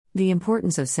The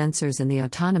importance of sensors in the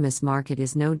autonomous market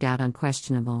is no doubt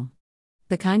unquestionable.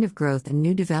 The kind of growth and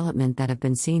new development that have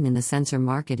been seen in the sensor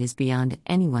market is beyond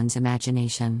anyone's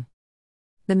imagination.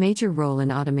 The major role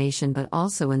in automation, but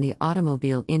also in the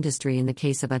automobile industry in the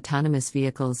case of autonomous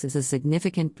vehicles, is a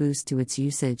significant boost to its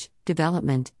usage,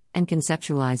 development, and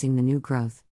conceptualizing the new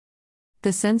growth.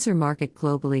 The sensor market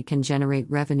globally can generate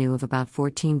revenue of about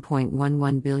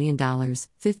 $14.11 billion,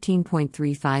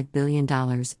 $15.35 billion,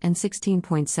 and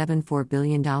 $16.74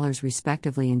 billion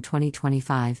respectively in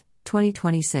 2025,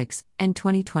 2026, and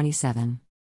 2027.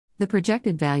 The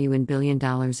projected value in $1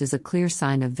 billion is a clear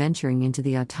sign of venturing into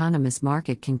the autonomous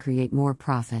market can create more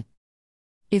profit.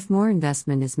 If more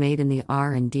investment is made in the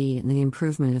R&D and the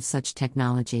improvement of such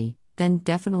technology, then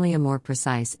definitely a more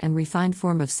precise and refined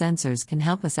form of sensors can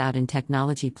help us out in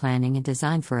technology planning and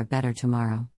design for a better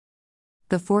tomorrow.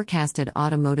 The forecasted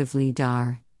automotive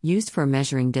LiDAR, used for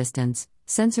measuring distance,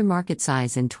 sensor market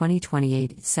size in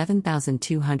 2028 is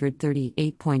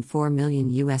 $7,238.4 million.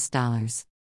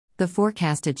 The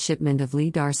forecasted shipment of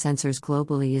LiDAR sensors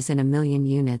globally is in 1 million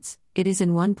units, it is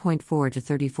in 1.4 to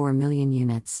 34 million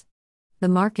units. The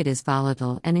market is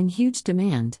volatile and in huge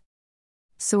demand.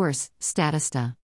 Source: Statista.